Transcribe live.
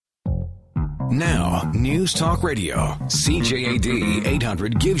Now, News Talk Radio, CJAD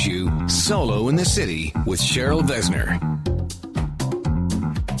 800 gives you Solo in the City with Cheryl Besner.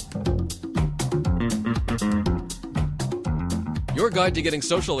 Your guide to getting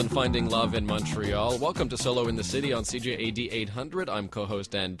social and finding love in Montreal. Welcome to Solo in the City on CJAD 800. I'm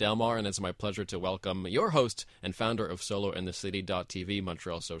co-host Dan Delmar, and it's my pleasure to welcome your host and founder of solointhecity.tv,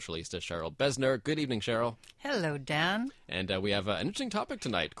 Montreal socialista Cheryl Besner. Good evening, Cheryl. Hello, Dan. And we have an interesting topic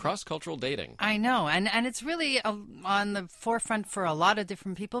tonight, cross-cultural dating. I know, and it's really on the forefront for a lot of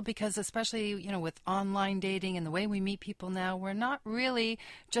different people because especially, with online dating and the way we meet people now, we're not really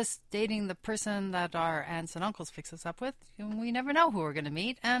just dating the person that our aunts and uncles fix us up with. We never know who we're going to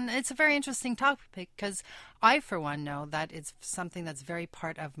meet, and it's a very interesting topic because I, for one, know that it's something that's very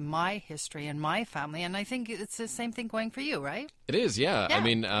part of my history and my family, and I think it's the same thing going for you, right? It is, yeah. I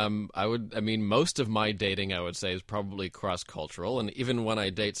mean, most of my dating, I would say, is probably cross-cultural, and even when I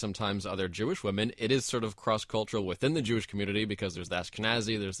date sometimes other Jewish women, it is sort of cross-cultural within the Jewish community because there's the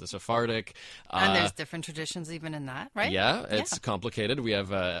Ashkenazi, there's the Sephardic. And there's different traditions even in that, right? Yeah, it's complicated. We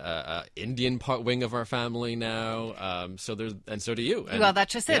have a Indian wing of our family now, and so do you. And, well,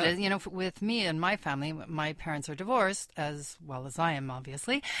 that's just it. With me and my family, my parents are divorced, as well as I am,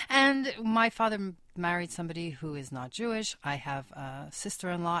 obviously, and my father married somebody who is not Jewish. I have a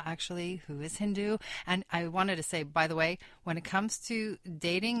sister-in-law, actually, who is Hindu. And I wanted to say, by the way, when it comes to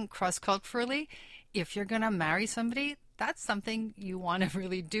dating cross-culturally, if you're going to marry somebody, that's something you want to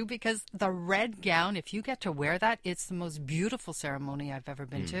really do because the red gown, if you get to wear that, it's the most beautiful ceremony I've ever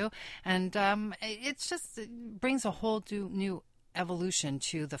been to. And it brings a whole new evolution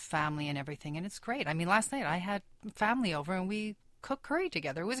to the family and everything. And it's great. I mean, last night I had family over and we cook curry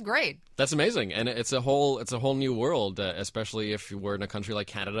together. It was great. That's amazing, and it's a whole new world, especially if we're in a country like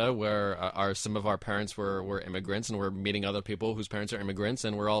Canada, where some of our parents were immigrants, and we're meeting other people whose parents are immigrants,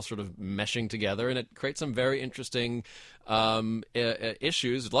 and we're all sort of meshing together, and it creates some very interesting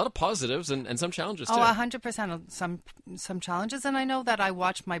issues, a lot of positives and some challenges too. 100%. Some challenges, and I know that I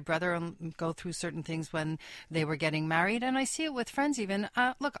watched my brother go through certain things when they were getting married, and I see it with friends even.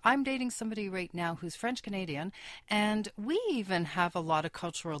 Look, I'm dating somebody right now who's French Canadian, and we even have a lot of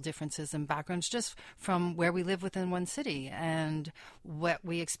cultural differences and backgrounds just from where we live within one city and what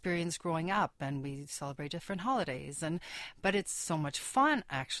we experienced growing up, and we celebrate different holidays. But it's so much fun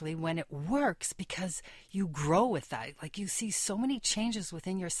actually when it works because you grow with that. Like you see so many changes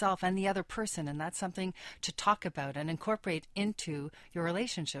within yourself and the other person, and that's something to talk about and incorporate into your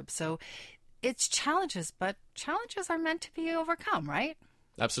relationship. So it's challenges, but challenges are meant to be overcome, right?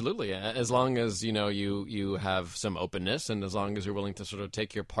 Absolutely. As long as, you have some openness, and as long as you're willing to sort of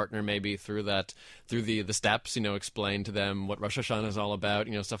take your partner maybe through the steps, explain to them what Rosh Hashanah is all about,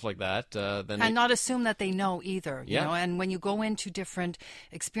 stuff like that. And not assume that they know either, and when you go into different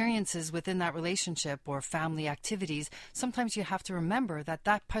experiences within that relationship or family activities, sometimes you have to remember that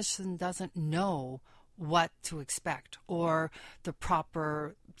that person doesn't know what to expect or the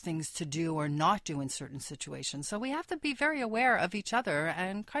proper things to do or not do in certain situations. So we have to be very aware of each other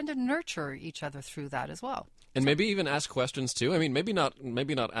and kind of nurture each other through that as well. And maybe even ask questions too. I mean, maybe not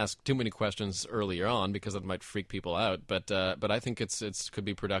ask too many questions earlier on because that might freak people out. But I think it's could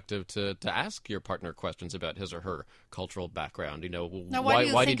be productive to ask your partner questions about his or her cultural background. Now, why do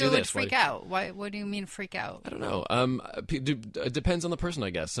you think it would freak out? What do you mean freak out? I don't know. It depends on the person, I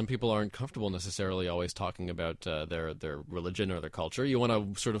guess. Some people aren't comfortable necessarily always talking about their religion or their culture. You want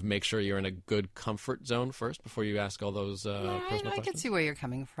to sort of make sure you're in a good comfort zone first before you ask all those personal questions. I can see where you're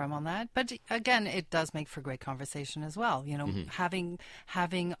coming from on that. But again, it does make for great conversation as well.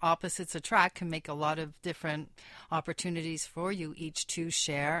 Having opposites attract can make a lot of different opportunities for you each to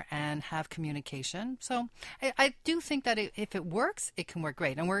share and have communication. So I do think that if it works, it can work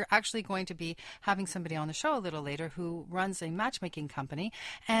great. And we're actually going to be having somebody on the show a little later who runs a matchmaking company,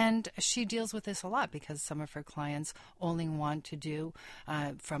 and she deals with this a lot because some of her clients only want to do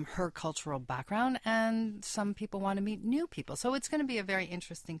from her cultural background, and some people want to meet new people. So it's going to be a very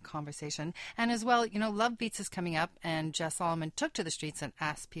interesting conversation. And as well, Love Beats is coming up, and Jess Solomon took to the streets and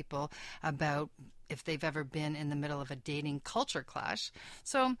asked people about if they've ever been in the middle of a dating culture clash.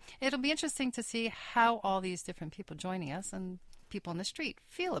 So it'll be interesting to see how all these different people joining us and people on the street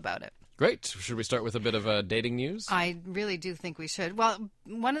feel about it. Great. Should we start with a bit of dating news? I really do think we should. Well,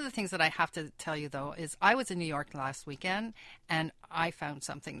 one of the things that I have to tell you, though, is I was in New York last weekend, and I found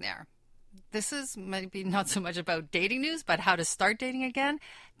something there. This is maybe not so much about dating news, but how to start dating again.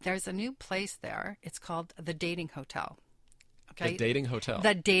 There's a new place there. It's called The Dating Hotel. Okay. The Dating Hotel.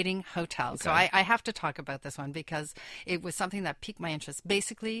 The Dating Hotel. Okay. So I have to talk about this one because it was something that piqued my interest.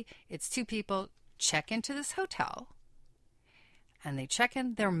 Basically, it's two people check into this hotel, and they check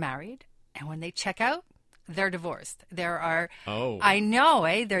in, they're married, And when they check out, they're divorced. There are, Oh. I know,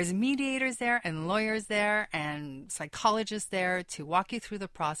 there's mediators there and lawyers there and psychologists there to walk you through the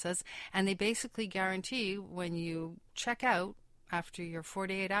process. And they basically guarantee when you check out after your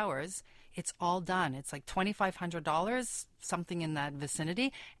 48 hours, it's all done. It's like $2,500, something in that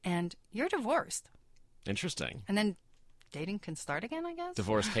vicinity, and you're divorced. Interesting. And then dating can start again, I guess?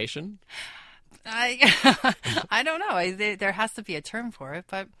 Divorcecation? I don't know. There has to be a term for it.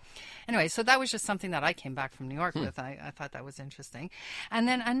 But anyway, so that was just something that I came back from New York with. I thought that was interesting. And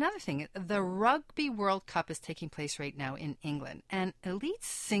then another thing, the Rugby World Cup is taking place right now in England. And Elite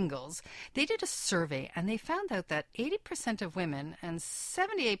Singles, they did a survey and they found out that 80% of women and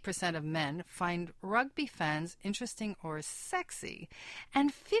 78% of men find rugby fans interesting or sexy.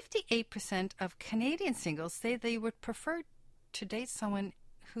 And 58% of Canadian singles say they would prefer to date someone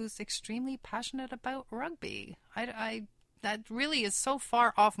who's extremely passionate about rugby. That really is so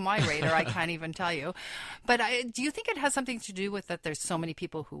far off my radar, I can't even tell you. But do you think it has something to do with that there's so many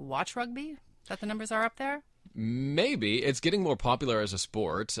people who watch rugby, that the numbers are up there? Maybe. It's getting more popular as a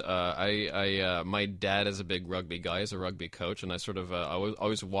sport. My dad is a big rugby guy, he's a rugby coach, and I sort of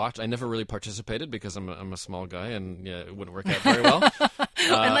always watched. I never really participated because I'm a small guy, and it wouldn't work out very well.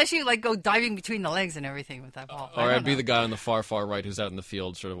 Unless you go diving between the legs and everything with that ball. Or I'd be the guy on the far right who's out in the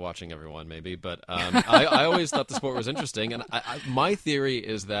field sort of watching everyone, maybe. But I always thought the sport was interesting. And my theory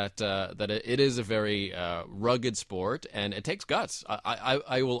is that it is a very rugged sport, and it takes guts.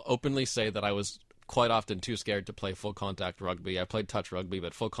 I will openly say that I was quite often too scared to play full contact rugby. I played touch rugby,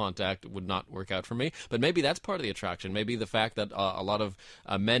 but full contact would not work out for me. But maybe that's part of the attraction. Maybe the fact that a lot of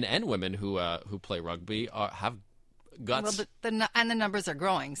men and women who play rugby have guts. Well, the numbers are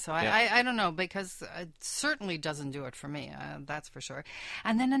growing, so yeah. I don't know, because it certainly doesn't do it for me, that's for sure.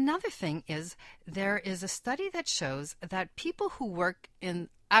 And then another thing is there is a study that shows that people who work in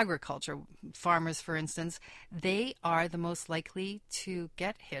agriculture, farmers for instance, they are the most likely to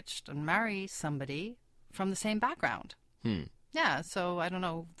get hitched and marry somebody from the same background. Yeah, so I don't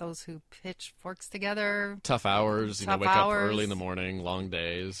know, those who pitch forks together. Tough hours, wake up early in the morning, long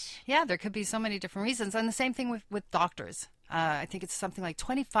days. Yeah, there could be so many different reasons. And the same thing with doctors. I think it's something like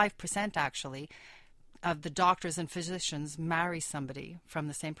 25% actually of the doctors and physicians marry somebody from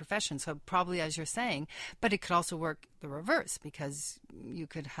the same profession. So probably, as you're saying, but it could also work the reverse, because you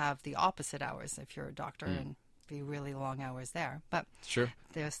could have the opposite hours if you're a doctor and be really long hours there. But sure,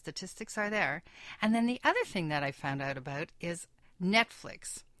 the statistics are there. And then the other thing that I found out about is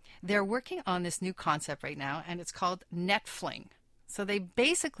Netflix. They're working on this new concept right now, and it's called Netfling. So they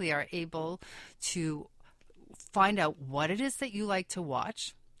basically are able to find out what it is that you like to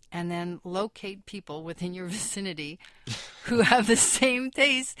watch, and then locate people within your vicinity who have the same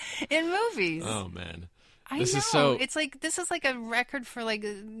taste in movies. Oh, man. I know. This is like a record for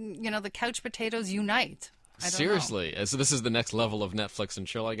the couch potatoes unite. Seriously. So this is the next level of Netflix and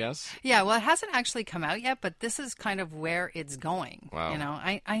chill, I guess? Yeah, well, it hasn't actually come out yet, but this is kind of where it's going. Wow.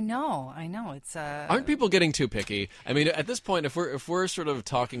 I know. It's Aren't people getting too picky? I mean, at this point, if we're sort of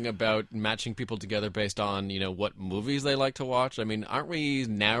talking about matching people together based on, what movies they like to watch, I mean, aren't we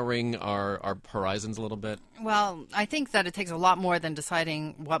narrowing our horizons a little bit? Well, I think that it takes a lot more than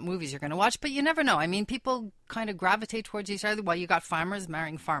deciding what movies you're going to watch, but you never know. I mean, people kind of gravitate towards each other. Well, you got farmers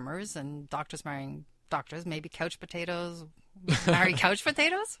marrying farmers and doctors marrying doctors. Maybe couch potatoes marry couch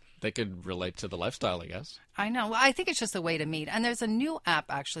potatoes? They could relate to the lifestyle, I guess. I know. Well, I think it's just a way to meet. And there's a new app,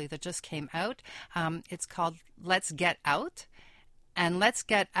 actually, that just came out. It's called Let's Get Out. And Let's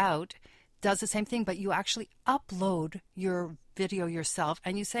Get Out does the same thing, but you actually upload your video yourself.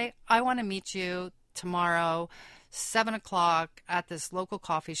 And you say, I want to meet you tomorrow, 7 o'clock at this local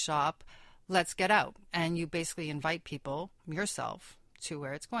coffee shop. Let's get out. And you basically invite people, yourself, to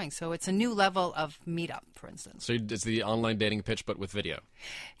where it's going. So it's a new level of meetup, for instance. So it's the online dating pitch, but with video.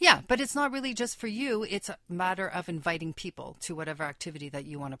 Yeah, but it's not really just for you. It's a matter of inviting people to whatever activity that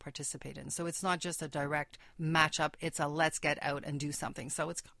you want to participate in. So it's not just a direct matchup. It's a let's get out and do something. So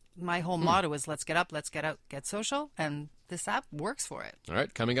it's my whole motto is let's get up, let's get out, get social, and this app works for it. All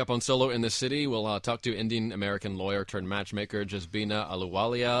right, coming up on Solo in the City, we'll talk to Indian-American lawyer turned matchmaker Jasbina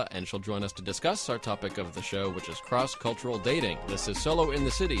Ahluwalia, and she'll join us to discuss our topic of the show, which is cross-cultural dating. This is Solo in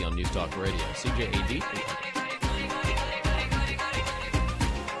the City on News Talk Radio, CJAD 800.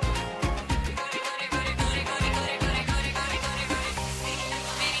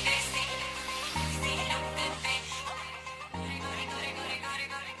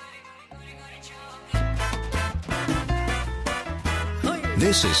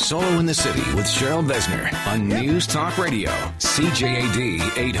 This is Solo in the City with Cheryl Besner on News Talk Radio,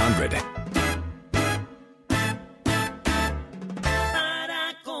 CJAD 800.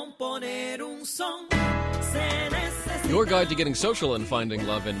 Your guide to getting social and finding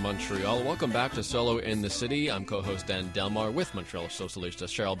love in Montreal. Welcome back to Solo in the City. I'm co-host Dan Delmar with Montreal socialista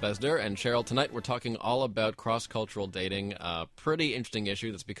Cheryl Besder. And Cheryl, tonight we're talking all about cross-cultural dating, a pretty interesting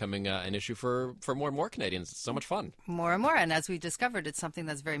issue that's becoming an issue for more and more Canadians. It's so much fun. More and more. And as we discovered, it's something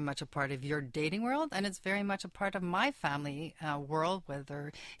that's very much a part of your dating world, and it's very much a part of my family world,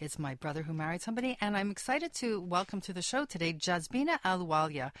 whether it's my brother who married somebody. And I'm excited to welcome to the show today Jasbina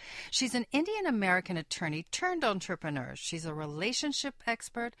Ahluwalia. She's an Indian-American attorney turned entrepreneur. She's a relationship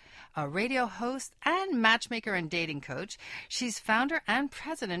expert, a radio host, and matchmaker and dating coach. She's founder and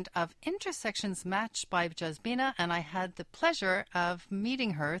president of Intersections Match by Jasbina, and I had the pleasure of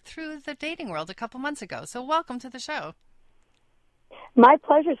meeting her through the dating world a couple months ago. So welcome to the show. My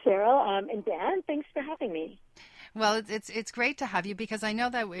pleasure, Cheryl. And Dan, thanks for having me. Well, it's great to have you because I know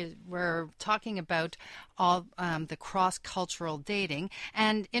that we're talking about all the cross-cultural dating.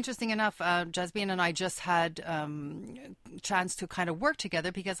 And interesting enough, Jasbina and I just had chance to kind of work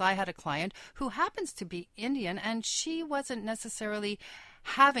together because I had a client who happens to be Indian, and she wasn't necessarily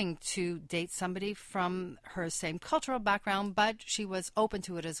having to date somebody from her same cultural background, but she was open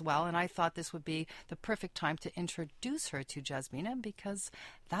to it as well. And I thought this would be the perfect time to introduce her to Jasbina because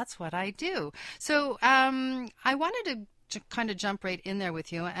that's what I do. So I wanted to kind of jump right in there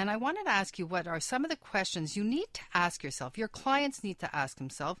with you, and I wanted to ask you what are some of the questions you need to ask yourself, your clients need to ask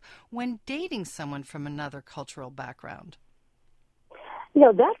themselves when dating someone from another cultural background? You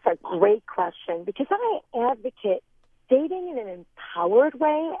know, that's a great question because I advocate dating in an empowered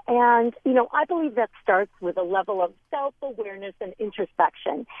way. And, you know, I believe that starts with a level of self-awareness and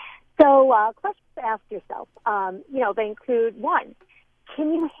introspection. So questions to ask yourself, you know, they include, one,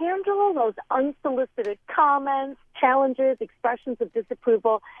 can you handle those unsolicited comments, challenges, expressions of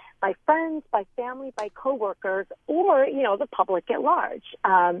disapproval by friends, by family, by coworkers, or, you know, the public at large?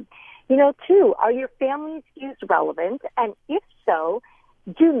 You know, two, are your family's views relevant? And if so,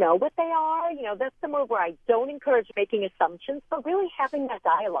 do you know what they are? You know, that's somewhere where I don't encourage making assumptions, but really having that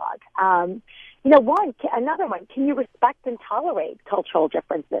dialogue. You know, another one, can you respect and tolerate cultural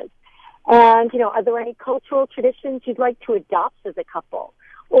differences? And, you know, are there any cultural traditions you'd like to adopt as a couple?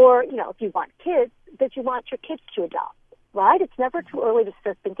 Or, you know, if you want kids, that you want your kids to adopt, right? It's never too early to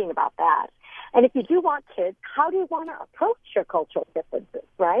start thinking about that. And if you do want kids, how do you want to approach your cultural differences,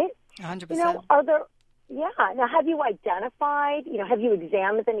 right? 100%. You know, now have you identified, you know, have you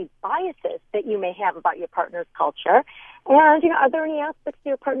examined any biases that you may have about your partner's culture? And, you know, are there any aspects of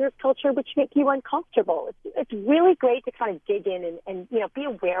your partner's culture which make you uncomfortable? It's really great to kind of dig in and, you know, be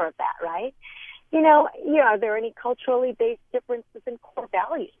aware of that, right? You know, are there any culturally based differences in core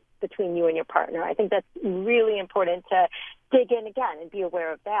values between you and your partner? I think that's really important to dig in again and be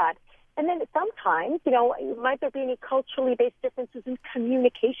aware of that. And then sometimes, you know, might there be any culturally based differences in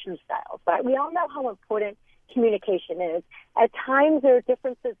communication styles, right? We all know how important communication is. At times there are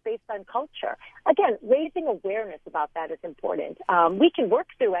differences based on culture. Again, raising awareness about that is important. We can work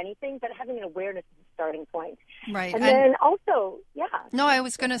through anything, but having an awareness is a starting point. Right. And then also, No, I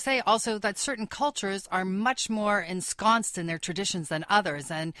was going to say also that certain cultures are much more ensconced in their traditions than others.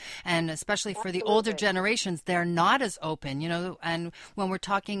 And especially for the older generations, they're not as open, you know. And when we're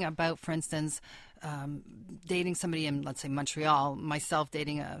talking about, for instance, dating somebody in, let's say, Montreal, myself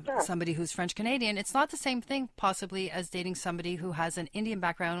dating somebody who's French Canadian, it's not the same thing possibly as dating somebody who has an Indian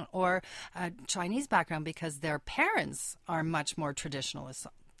background or a Chinese background because their parents are much more traditionalist.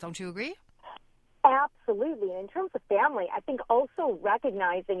 Don't you agree? Absolutely. And in terms of family, I think also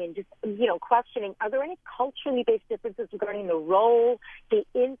recognizing and just, you know, questioning, are there any culturally based differences regarding the role, the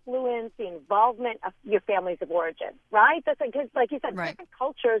influence, the involvement of your families of origin, right? That's because, like you said, right. Different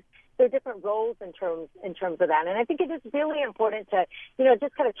cultures, there are different roles in terms of that. And I think it is really important to, you know,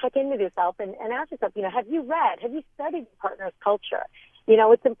 just kind of check in with yourself and ask yourself, you know, have you studied your partner's culture? You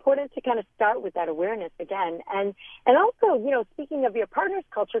know, it's important to kind of start with that awareness again. And also, you know, speaking of your partner's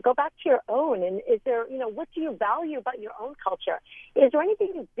culture, go back to your own. And is there, you know, what do you value about your own culture? Is there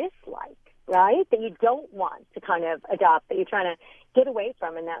anything you dislike, right, that you don't want to kind of adopt, that you're trying to get away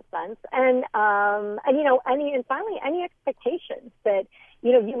from in that sense? And you know, finally, any expectations that,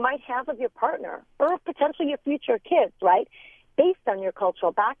 you know, you might have of your partner or potentially your future kids, right? Based on your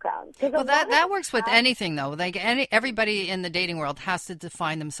cultural background. Well, that works with anything, though. Like everybody in the dating world has to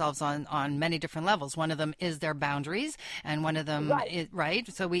define themselves on many different levels. One of them is their boundaries, and one of them is right.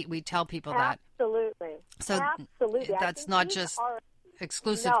 So we tell people that. Absolutely. So absolutely. That's not just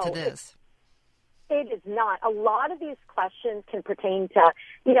exclusive to this. It is not. A lot of these questions can pertain to,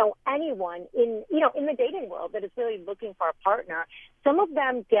 you know, anyone in the dating world that is really looking for a partner. Some of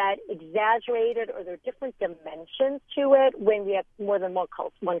them get exaggerated or there are different dimensions to it when we have more than one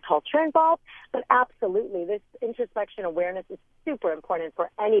culture involved. But absolutely, this introspection awareness is super important for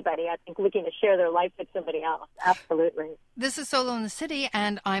anybody, I think, looking to share their life with somebody else. Absolutely. This is Solo in the City,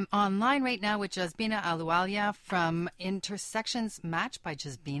 and I'm online right now with Jasbina Ahluwalia from Intersections Match by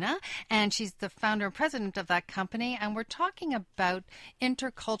Jasbina, and she's the founder and president of that company, and we're talking about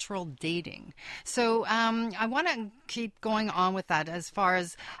intercultural dating. So I want to keep going on with that as far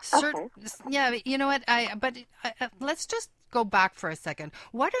as certain, yeah, you know what, let's just go back for a second.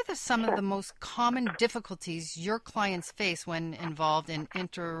 What are some of the most common difficulties your clients face when involved in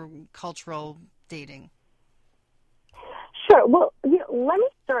intercultural dating? Sure. Well, let me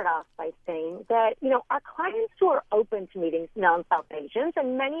start off by saying that, our clients who are open to meeting non-South Asians,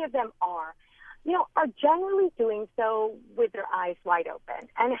 and many of them are generally doing so with their eyes wide open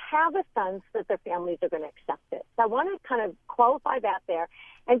and have a sense that their families are going to accept it. So I want to kind of qualify that there.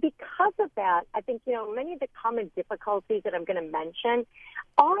 And because of that, I think, many of the common difficulties that I'm going to mention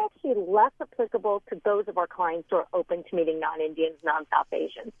are actually less applicable to those of our clients who are open to meeting non-Indians, non-South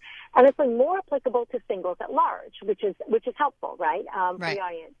Asians. And it's more applicable to singles at large, which is helpful, right? For the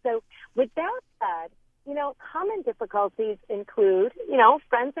audience. So with that said, common difficulties include,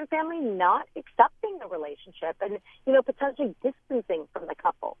 friends and family not accepting the relationship and, potentially distancing from the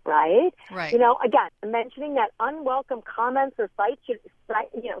couple, right? Right. Again, mentioning that unwelcome comments or slights,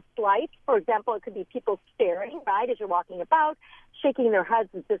 for example, it could be people staring, right, as you're walking about, shaking their heads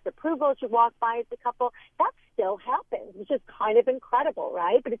with disapproval as you walk by as a couple. That still happens, which is kind of incredible,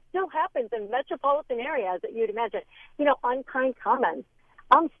 right? But it still happens in metropolitan areas that you'd imagine, unkind comments.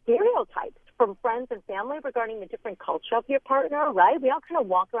 Stereotypes from friends and family regarding the different culture of your partner, right? We all kind of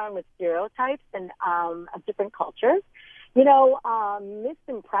walk around with stereotypes and of different cultures.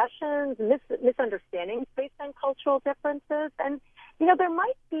 Misimpressions, misunderstandings based on cultural differences. And, there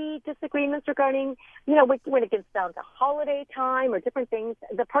might be disagreements regarding, when it gets down to holiday time or different things,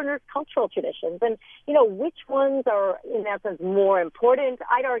 the partner's cultural traditions and, which ones are, in that sense, more important.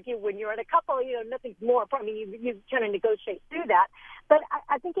 I'd argue when you're in a couple, nothing's more important. I mean, you kind of negotiate through that. But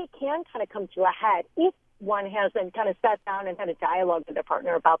I think it can kind of come to a head if one hasn't kind of sat down and had a dialogue with their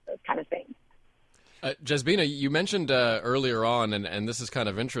partner about those kind of things. Jasbina, you mentioned earlier on, and this is kind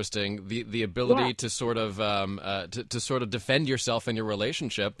of interesting, the ability to sort of to sort of defend yourself in your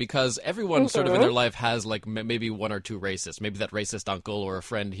relationship, because everyone sort of in their life has like maybe one or two racists, maybe that racist uncle or a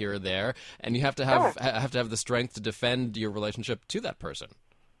friend here or there, and you have to have the strength to defend your relationship to that person.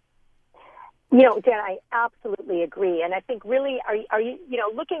 Dan, I absolutely agree, and I think really, are you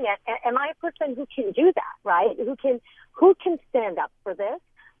looking at, am I a person who can do that, right? Who can stand up for this?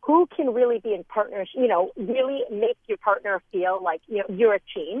 Who can really be in partnership, really make your partner feel like, you're a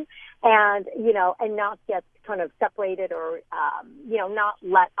team and, and not get kind of separated or, not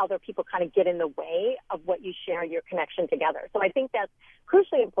let other people kind of get in the way of what you share your connection together. So I think that's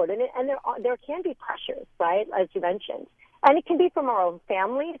crucially important. And there can be pressures, right, as you mentioned. And it can be from our own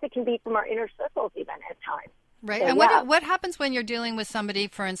families. It can be from our inner circles even at times. Right. So, and what happens when you're dealing with somebody,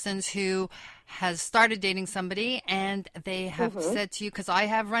 for instance, who has started dating somebody and they have said to you, because I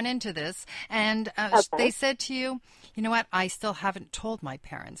have run into this, and they said to you, you know what, I still haven't told my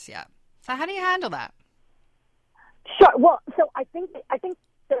parents yet. So how do you handle that? Sure. Well, so I think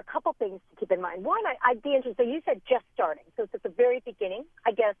there are a couple things to keep in mind. One, I'd be interested. So you said just starting. So it's at the very beginning,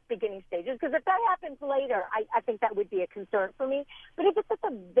 I guess, beginning stages. Because if that happens later, I think that would be a concern for me. But if it's at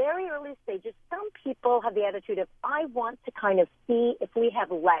the very early stages, some people have the attitude of, I want to kind of see if we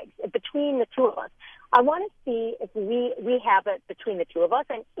have legs between the two of us. I want to see if we have it between the two of us.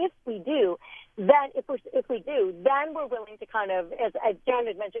 And if we do, then if we do, then we're willing to kind of, as Jan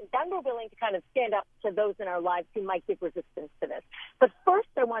had mentioned, then we're willing to kind of stand up to those in our lives who might give resistance to this. But first,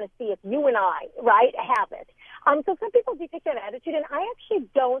 I want to see if you and I, right, have it. So some people do take that attitude, and I actually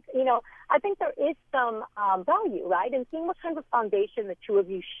don't, I think there is some value, right, in seeing what kind of foundation the two of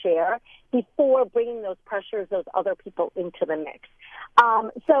you share before bringing those pressures, those other people into the mix.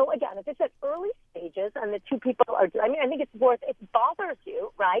 So again, if it's at early stages and the two people are, I think it's worth, if it bothers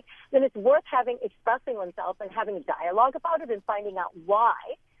you, right, then it's worth expressing oneself and having a dialogue about it and finding out why.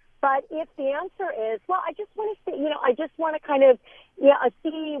 But if the answer is, well, I just want to see, I just want to kind of,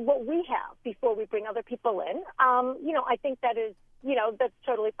 see what we have before we bring other people in, I think that is, that's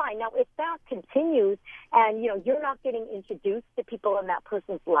totally fine. Now, if that continues and, you're not getting introduced to people in that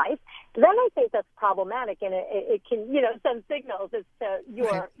person's life, then I think that's problematic, and it can, send signals as to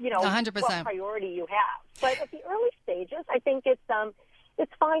your, 100%. what priority you have. But at the early stages, I think it's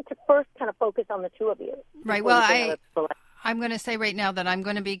fine to first kind of focus on the two of you. Right. Well, I'm going to say right now that I'm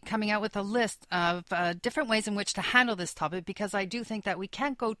going to be coming out with a list of different ways in which to handle this topic, because I do think that we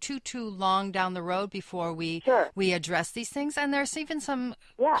can't go too long down the road before we address these things. And there's even some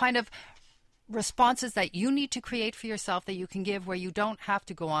kind of responses that you need to create for yourself that you can give where you don't have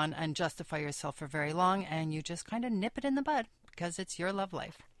to go on and justify yourself for very long, and you just kind of nip it in the bud because it's your love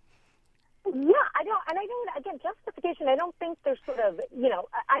life. Yeah, I don't, again, justification, I don't think there's sort of,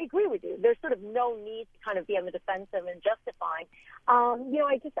 I agree with you. There's sort of no need to kind of be on the defensive and justifying.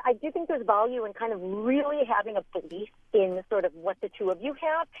 I do think there's value in kind of really having a belief in sort of what the two of you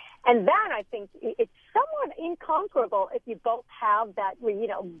have. And then I think it's somewhat incomparable if you both have that,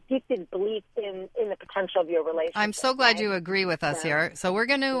 gifted belief in the potential of your relationship. I'm so glad you agree with us here. So we're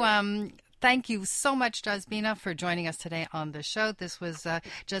going to... Thank you so much, Jasbina, for joining us today on the show. This was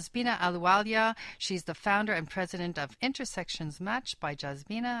Jasbina Ahluwalia. She's the founder and president of Intersections Match by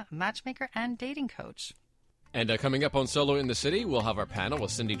Jasbina, matchmaker and dating coach. And coming up on Solo in the City, we'll have our panel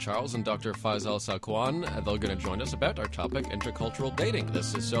with Cindy Charles and Dr. Faisal Salkwan. They're going to join us about our topic, intercultural dating.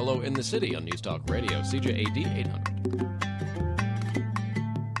 This is Solo in the City on News Talk Radio, CJAD 800.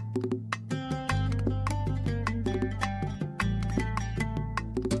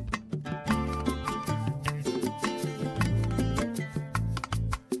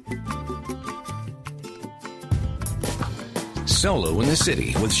 Solo in the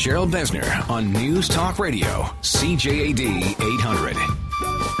City with Cheryl Besner on News Talk Radio, CJAD 800.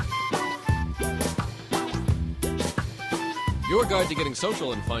 Your guide to getting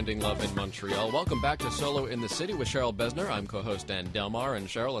social and finding love in Montreal. Welcome back to Solo in the City with Cheryl Besner. I'm co-host Dan Delmar. And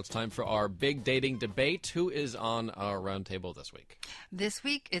Cheryl, it's time for our big dating debate. Who is on our roundtable this week? This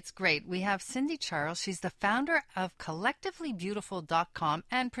week, it's great. We have Cindy Charles. She's the founder of CollectivelyBeautiful.com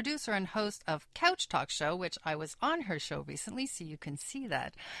and producer and host of Couch Talk Show, which I was on her show recently, so you can see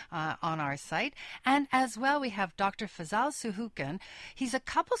that on our site. And as well, we have Dr. Faisal Suhukan. He's a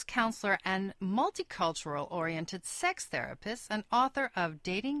couples counselor and multicultural-oriented sex therapist and author of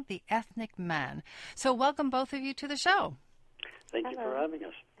Dating the Ethnic Man. So welcome both of you to the show. Thank you for having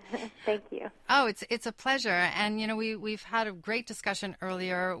us. Thank you. Oh, it's a pleasure. And, we've had a great discussion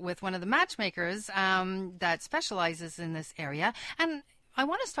earlier with one of the matchmakers that specializes in this area. And I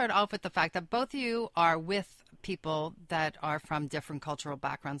want to start off with the fact that both of you are with people that are from different cultural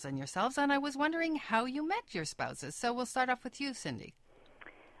backgrounds than yourselves. And I was wondering how you met your spouses. So we'll start off with you, Cindy.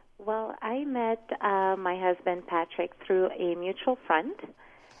 Well, I met my husband, Patrick, through a mutual friend,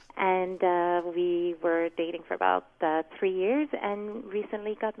 and we were dating for about 3 years and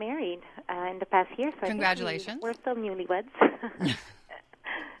recently got married in the past year. So congratulations. We're still newlyweds.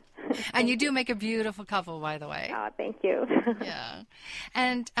 And you do make a beautiful couple, by the way. Oh, thank you. Yeah.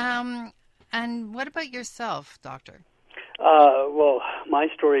 And what about yourself, Doctor? Well, my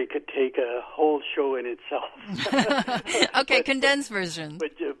story could take a whole show in itself. Okay, condensed version.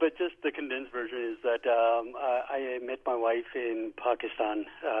 But just the condensed version is that I met my wife in Pakistan.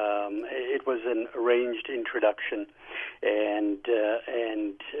 It was an arranged introduction, and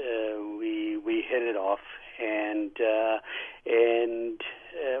we hit it off. And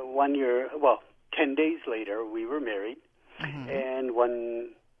 1 year, 10 days later, we were married, and 1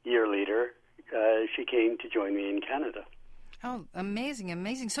 year later, she came to join me in Canada. Oh,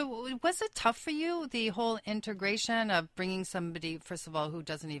 amazing. So was it tough for you, the whole integration of bringing somebody, first of all, who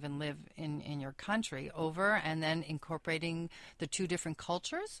doesn't even live in your country over, and then incorporating the two different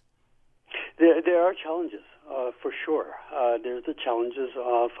cultures? There are challenges, for sure. There's the challenges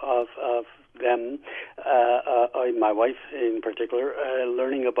of them, my wife in particular,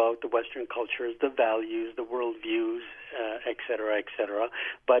 learning about the Western cultures, the values, the worldviews, et cetera.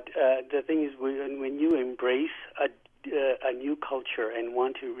 But the thing is, when you embrace a new culture and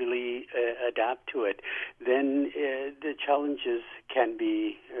want to really adapt to it, then the challenges can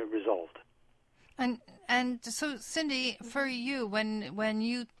be resolved. And so, Cindy, for you, when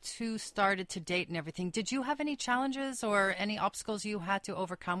you two started to date and everything, did you have any challenges or any obstacles you had to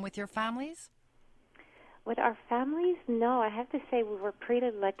overcome with your families? With our families, no. I have to say we were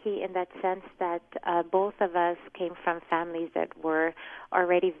pretty lucky in that sense that both of us came from families that were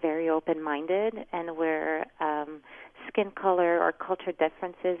already very open-minded, and where skin color or culture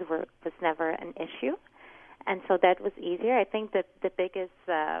differences was never an issue. And so that was easier. I think that the biggest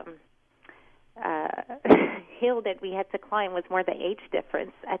hill that we had to climb was more the age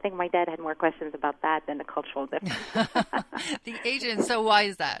difference. I think my dad had more questions about that than the cultural difference. The age, and so why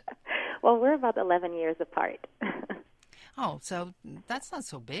is that? Well, we're about 11 years apart. Oh, so that's not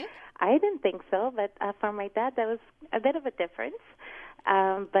so big. I didn't think so, but for my dad, that was a bit of a difference.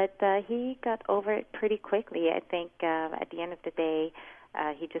 But he got over it pretty quickly. I think at the end of the day,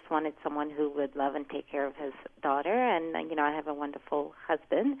 He just wanted someone who would love and take care of his daughter, and I have a wonderful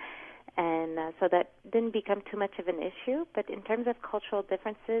husband, and so that didn't become too much of an issue. But in terms of cultural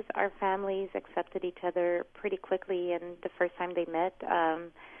differences, our families accepted each other pretty quickly, and the first time they met,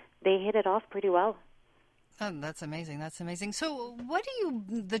 they hit it off pretty well. Oh, that's amazing. That's amazing. So what do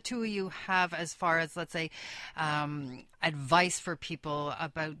the two of you have as far as, let's say, advice for people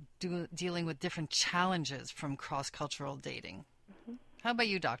about dealing with different challenges from cross-cultural dating? Mm-hmm. How about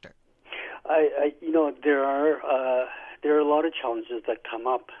you, Doctor? There are a lot of challenges that come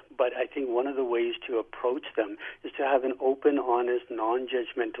up, but I think one of the ways to approach them is to have an open, honest,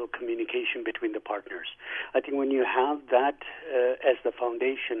 non-judgmental communication between the partners. I think when you have that as the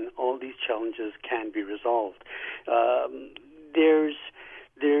foundation, all these challenges can be resolved.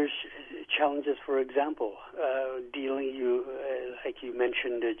 There's challenges, for example, like you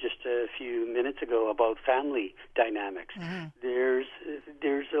mentioned just a few minutes ago about family dynamics. Mm-hmm.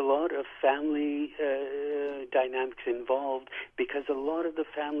 There's a lot of family dynamics involved because a lot of the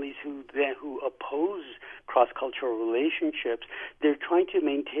families who oppose cross-cultural relationships, they're trying to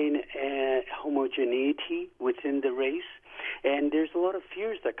maintain homogeneity within the race, and there's a lot of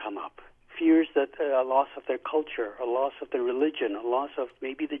fears that come up. Fears that a loss of their culture, a loss of their religion, a loss of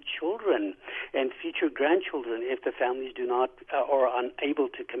maybe the children and future grandchildren if the families do not or are unable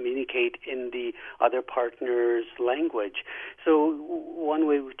to communicate in the other partner's language. So one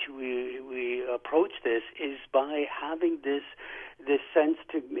way we approach this is by having this sense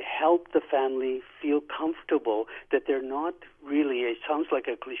to help the family feel comfortable that they're not really, it sounds like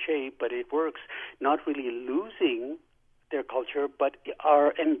a cliche, but it works, not really losing their culture, but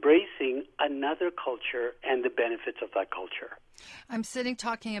are embracing another culture and the benefits of that culture. I'm sitting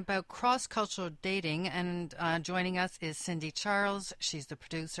talking about cross-cultural dating, and joining us is Cindy Charles. She's the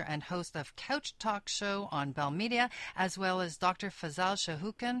producer and host of Couch Talk Show on Bell Media, as well as Dr. Fazal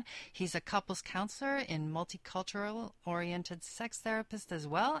Shahoukan. He's a couples counselor and multicultural-oriented sex therapist as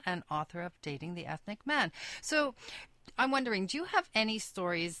well, and author of Dating the Ethnic Man. So I'm wondering, do you have any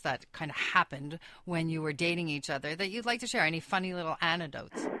stories that kind of happened when you were dating each other that you'd like to share? Any funny little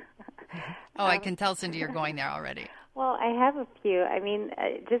anecdotes? Oh, I can tell, Cindy, you're going there already. Well, I have a few. I mean,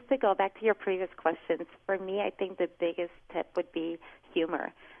 just to go back to your previous questions, for me, I think the biggest tip would be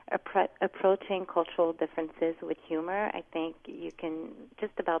humor. Approaching cultural differences with humor, I think you can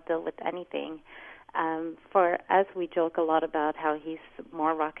just about deal with anything. For us, we joke a lot about how he's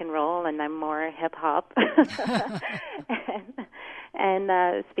more rock and roll and I'm more hip hop.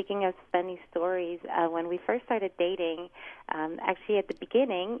 and speaking of funny stories, when we first started dating, actually at the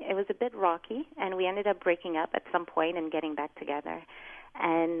beginning, it was a bit rocky, and we ended up breaking up at some point and getting back together.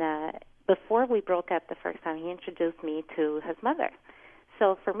 And before we broke up the first time, he introduced me to his mother.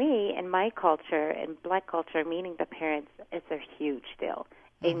 So for me, in my culture, in Black culture, meeting the parents, it's a huge deal.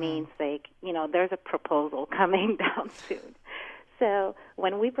 It means, like, there's a proposal coming down soon. So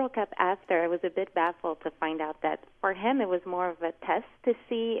when we broke up after, I was a bit baffled to find out that for him it was more of a test to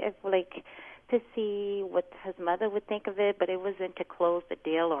see what his mother would think of it, but it wasn't to close the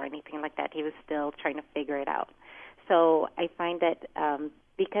deal or anything like that. He was still trying to figure it out. So I find that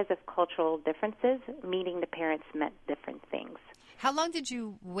because of cultural differences, meeting the parents meant different things. How long did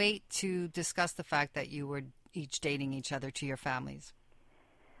you wait to discuss the fact that you were each dating each other to your families?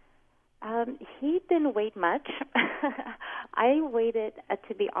 He didn't wait much. I waited,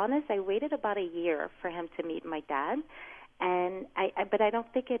 to be honest, I waited about a year for him to meet my dad. But I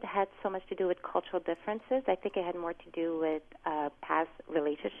don't think it had so much to do with cultural differences. I think it had more to do with past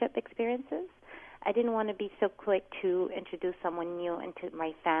relationship experiences. I didn't want to be so quick to introduce someone new into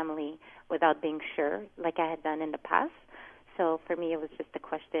my family without being sure, like I had done in the past. So for me, it was just a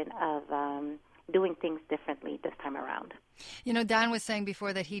question of doing things differently this time around. Dan was saying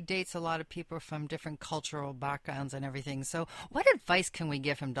before that he dates a lot of people from different cultural backgrounds and everything. So what advice can we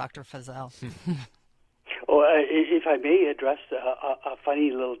give him, Dr. Fazal? If I may address a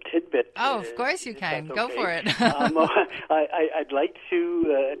funny little tidbit. Oh, of course you can. Go for it. I'd like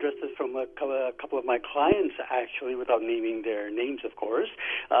to address this from a couple of my clients, actually, without naming their names, of course.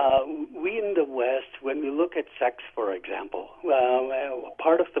 We in the West, when we look at sex, for example,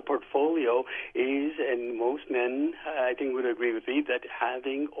 part of the portfolio is, and most men, I think, would agree with me, that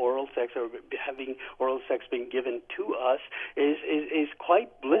having oral sex or having oral sex being given to us is quite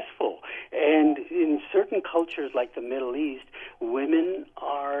blissful. And in certain cultures like the Middle East, women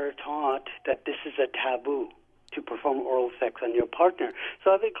are taught that this is a taboo to perform oral sex on your partner.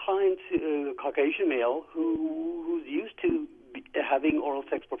 So I have a client, a Caucasian male, who's used to having oral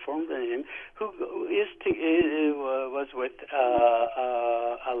sex performed on him, who was with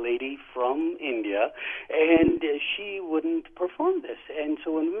a lady from India, and she wouldn't perform this. And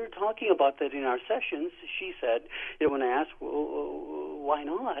so when we were talking about that in our sessions, she said, when I asked, well, why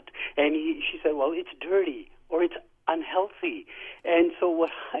not? And she said, well, it's dirty or it's unhealthy. And so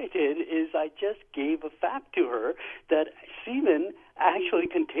what I did is I just gave a fact to her that semen actually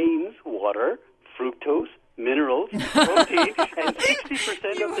contains water, fructose, minerals, protein, and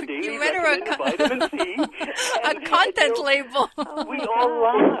 60% of the daily recommended vitamin C. A content label. We all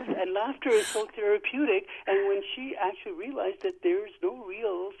laughed, and laughter is so therapeutic. And when she actually realized that there's no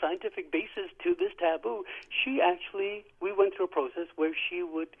real scientific basis to this taboo, we went through a process where she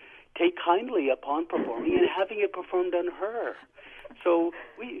would take kindly upon performing and having it performed on her. So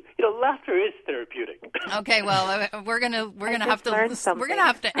laughter is therapeutic. Okay, well, we're gonna have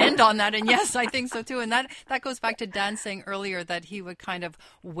to end on that, and yes, I think so too. And that goes back to Dan saying earlier that he would kind of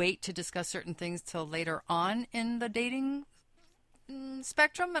wait to discuss certain things till later on in the dating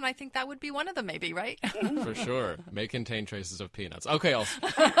spectrum, and I think that would be one of them, maybe, right? For sure. May contain traces of peanuts. Okay,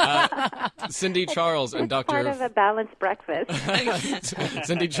 Cindy Charles and Dr. part of a balanced breakfast.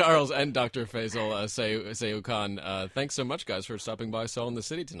 Cindy Charles and Dr. Faisal Sayou Khan, thanks so much, guys, for stopping by Soul in the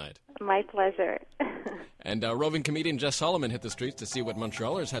City tonight. My pleasure. And roving comedian Jess Solomon hit the streets to see what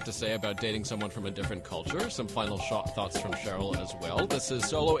Montrealers had to say about dating someone from a different culture. Some final thoughts from Cheryl as well. This is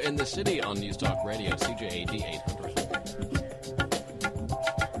Solo in the City on News Talk Radio, CJAD 800.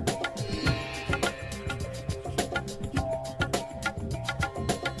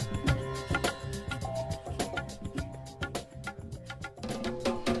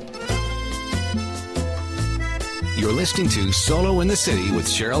 You're listening to Solo in the City with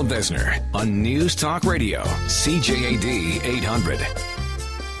Cheryl Besner on News Talk Radio, CJAD 800.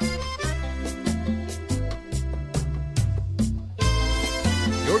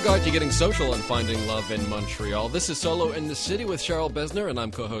 Your guide to getting social and finding love in Montreal. This is Solo in the City with Cheryl Besner, and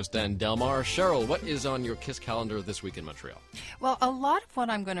I'm co-host Dan Delmar. Cheryl, what is on your KISS calendar this week in Montreal? Well, a lot of what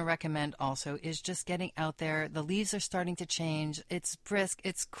I'm going to recommend also is just getting out there. The leaves are starting to change. It's brisk.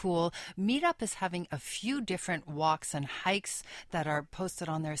 It's cool. Meetup is having a few different walks and hikes that are posted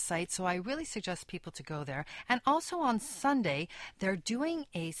on their site, so I really suggest people to go there. And also on Sunday, they're doing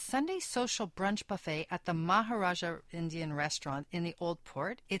a Sunday social brunch buffet at the Maharaja Indian Restaurant in the Old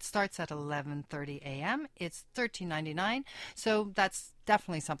Port. It starts at 11:30 a.m. It's $13.99, so that's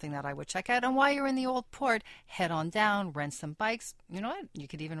definitely something that I would check out. And while you're in the Old Port, head on down, rent some bikes. You know what? You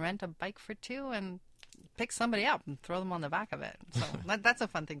could even rent a bike for two and pick somebody up and throw them on the back of it. So that's a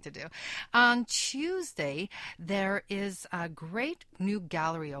fun thing to do. On Tuesday, there is a great new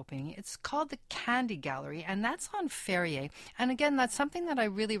gallery opening. It's called the Candy Gallery, and that's on Ferrier. And again, that's something that I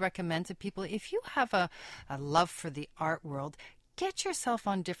really recommend to people. If you have a love for the art world, get yourself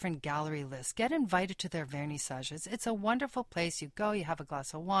on different gallery lists. Get invited to their vernissages. It's a wonderful place. You go, you have a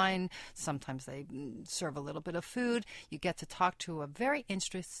glass of wine. Sometimes they serve a little bit of food. You get to talk to a very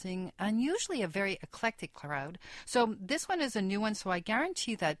interesting and usually a very eclectic crowd. So this one is a new one, so I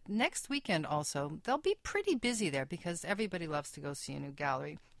guarantee that next weekend also, they'll be pretty busy there because everybody loves to go see a new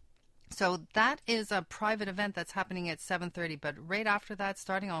gallery. So that is a private event that's happening at 7:30, but right after that,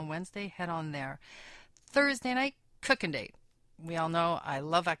 starting on Wednesday, head on there. Thursday night, Cookin' Date. We all know I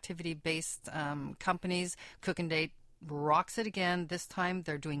love activity-based companies. Cookin' Date rocks it again. This time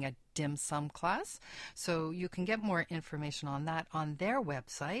they're doing a dim sum class. So you can get more information on that on their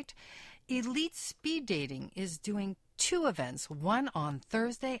website. Elite Speed Dating is doing two events, one on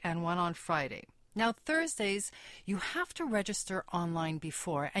Thursday and one on Friday. Now, Thursdays, you have to register online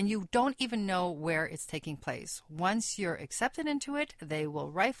before, and you don't even know where it's taking place. Once you're accepted into it, they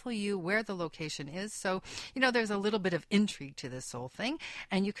will rifle you where the location is. So, there's a little bit of intrigue to this whole thing,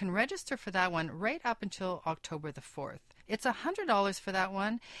 and you can register for that one right up until October the 4th. It's $100 for that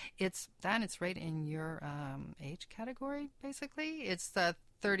one. It's right in your age category, basically. It's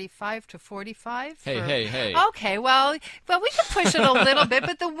 35 to 45. Hey. Okay, well, we can push it a little bit,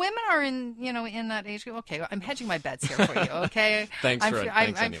 but the women are in that age group. Okay, I'm hedging my bets here for you, okay?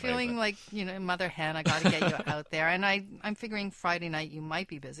 I'm feeling like, mother hen, I got to get you out there. And I'm figuring Friday night you might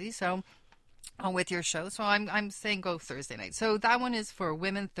be busy, so with your show. So I'm saying go Thursday night. So that one is for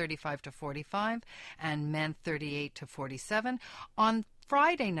women 35 to 45 and men 38 to 47. On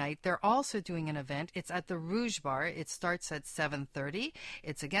Friday night, they're also doing an event. It's at the Rouge Bar. It starts at 7:30.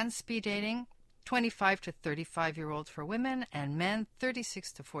 It's again speed dating. 25 to 35-year-olds for women, and men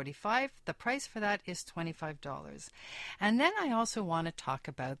 36 to 45. The price for that is $25. And then I also want to talk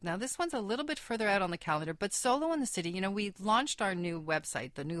about, now this one's a little bit further out on the calendar, but Solo in the City, we launched our new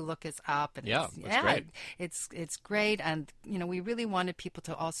website. The new look is up. And it's great. It's great. And, we really wanted people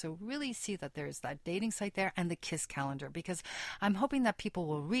to also really see that there's that dating site there and the KISS calendar, because I'm hoping that people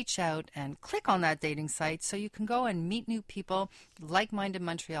will reach out and click on that dating site so you can go and meet new people, like-minded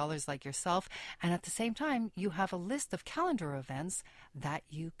Montrealers like yourself. And at the same time, you have a list of calendar events that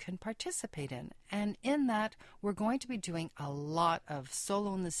you can participate in. And in that, we're going to be doing a lot of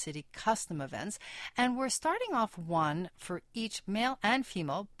Solo in the City custom events. And we're starting off one for each male and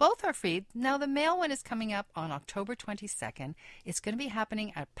female. Both are free. Now, the male one is coming up on October 22nd. It's going to be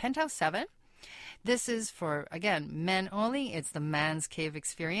happening at Penthouse 7. This is for, again, men only. It's the Man's Cave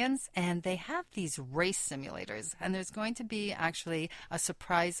experience, and they have these race simulators. And there's going to be actually a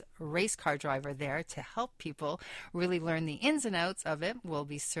surprise race car driver there to help people really learn the ins and outs of it. We'll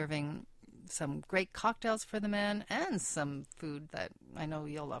be serving some great cocktails for the men and some food that I know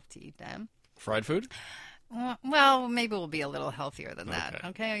you'll love to eat, Dan. Fried food? Well, maybe we'll be a little healthier than that.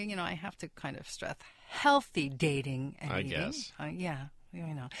 Okay, I have to kind of stress healthy dating and eating. Guess. Yeah.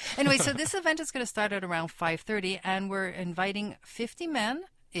 I know. Anyway, so this event is going to start at around 5:30, and we're inviting 50 men.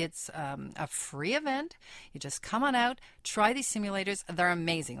 It's a free event. You just come on out, try these simulators. They're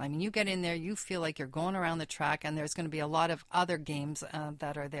amazing. I mean, you get in there, you feel like you're going around the track, and there's going to be a lot of other games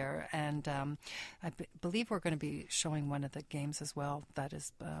that are there. And I believe we're going to be showing one of the games as well that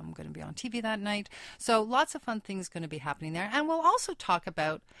is going to be on TV that night. So lots of fun things going to be happening there. And we'll also talk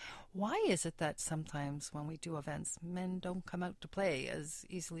about why is it that sometimes when we do events, men don't come out to play as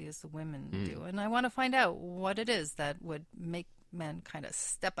easily as the women do. And I want to find out what it is that would make men kind of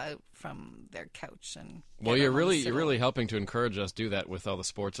step out from their couch and you're really helping to encourage us do that with all the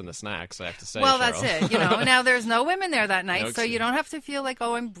sports and the snacks, I have to say. Well, Cheryl. that's it. Now there's no women there that night, so you don't have to feel like,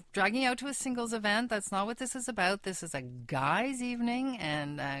 I'm dragging you out to a singles event. That's not what this is about. This is a guys' evening,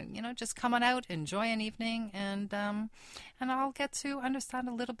 and just come on out, enjoy an evening, and I'll get to understand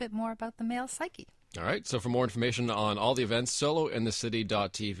a little bit more about the male psyche. All right, so for more information on all the events,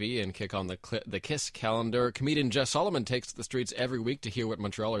 solointhecity.tv, and kick on the KISS calendar. Comedian Jess Solomon takes to the streets every week to hear what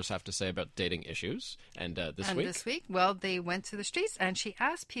Montrealers have to say about dating issues. And this week? Well, they went to the streets, and she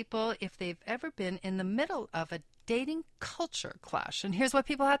asked people if they've ever been in the middle of a dating culture clash. And here's what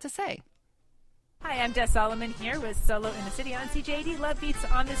people had to say. Hi, I'm Jess Solomon here with Solo in the City on CJAD. Love Beats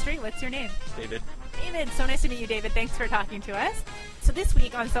on the Street. What's your name? David. David, so nice to meet you, David. Thanks for talking to us. So this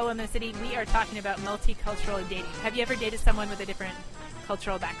week on Solo in the City, we are talking about multicultural dating. Have you ever dated someone with a different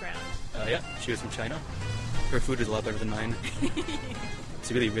cultural background? Yeah, she was from China. Her food is a lot better than mine.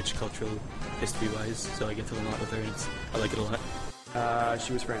 It's really rich cultural history-wise, so I get to learn a lot with her, and I like it a lot.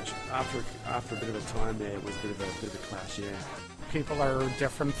 She was French. After a bit of a time there, it was a bit of a clash, yeah. People are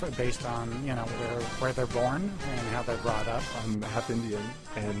different based on, where they're born and how they're brought up. I'm half Indian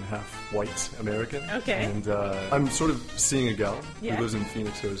and half white American. Okay. And I'm sort of seeing a gal who lives in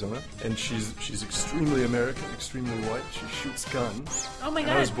Phoenix, Arizona, and she's extremely American, extremely white. She shoots guns. Oh my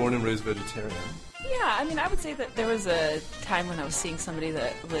God. I was born and raised vegetarian. Yeah, I would say that there was a time when I was seeing somebody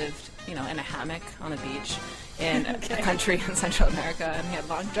that lived, in a hammock on a beach in a country in Central America, and he had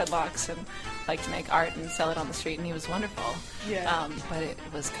long dreadlocks and liked to make art and sell it on the street, and he was wonderful. Yeah. But it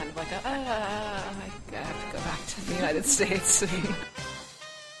was kind of like I have to go back to the United States.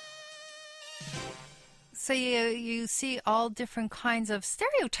 So you see all different kinds of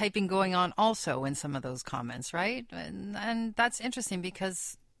stereotyping going on also in some of those comments, right? And that's interesting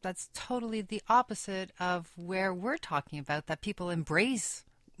because that's totally the opposite of where we're talking about, that people embrace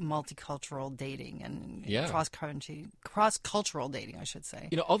multicultural dating and cross-cultural dating, I should say.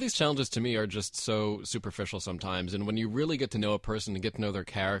 All these challenges to me are just so superficial sometimes, and when you really get to know a person and get to know their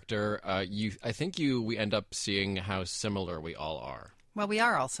character, we end up seeing how similar we all are. Well, we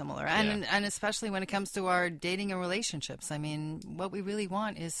are all similar, and especially when it comes to our dating and relationships. I mean, what we really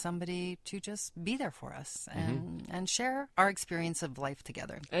want is somebody to just be there for us and share our experience of life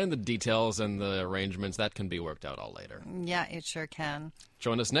together. And the details and the arrangements, that can be worked out all later. Yeah, it sure can.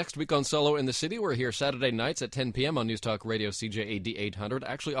 Join us next week on Solo in the City. We're here Saturday nights at 10 p.m. on News Talk Radio CJAD 800.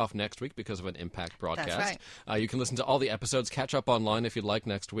 Actually off next week because of an Impact broadcast. That's right. You can listen to all the episodes, catch up online if you'd like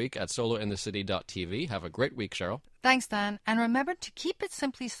next week at solointhecity.tv. Have a great week, Cheryl. Thanks, Dan. And remember to keep it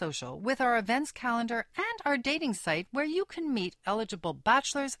simply social with our events calendar and our dating site where you can meet eligible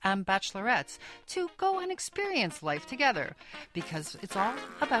bachelors and bachelorettes to go and experience life together, because it's all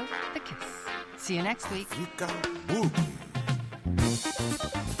about the kiss. See you next week.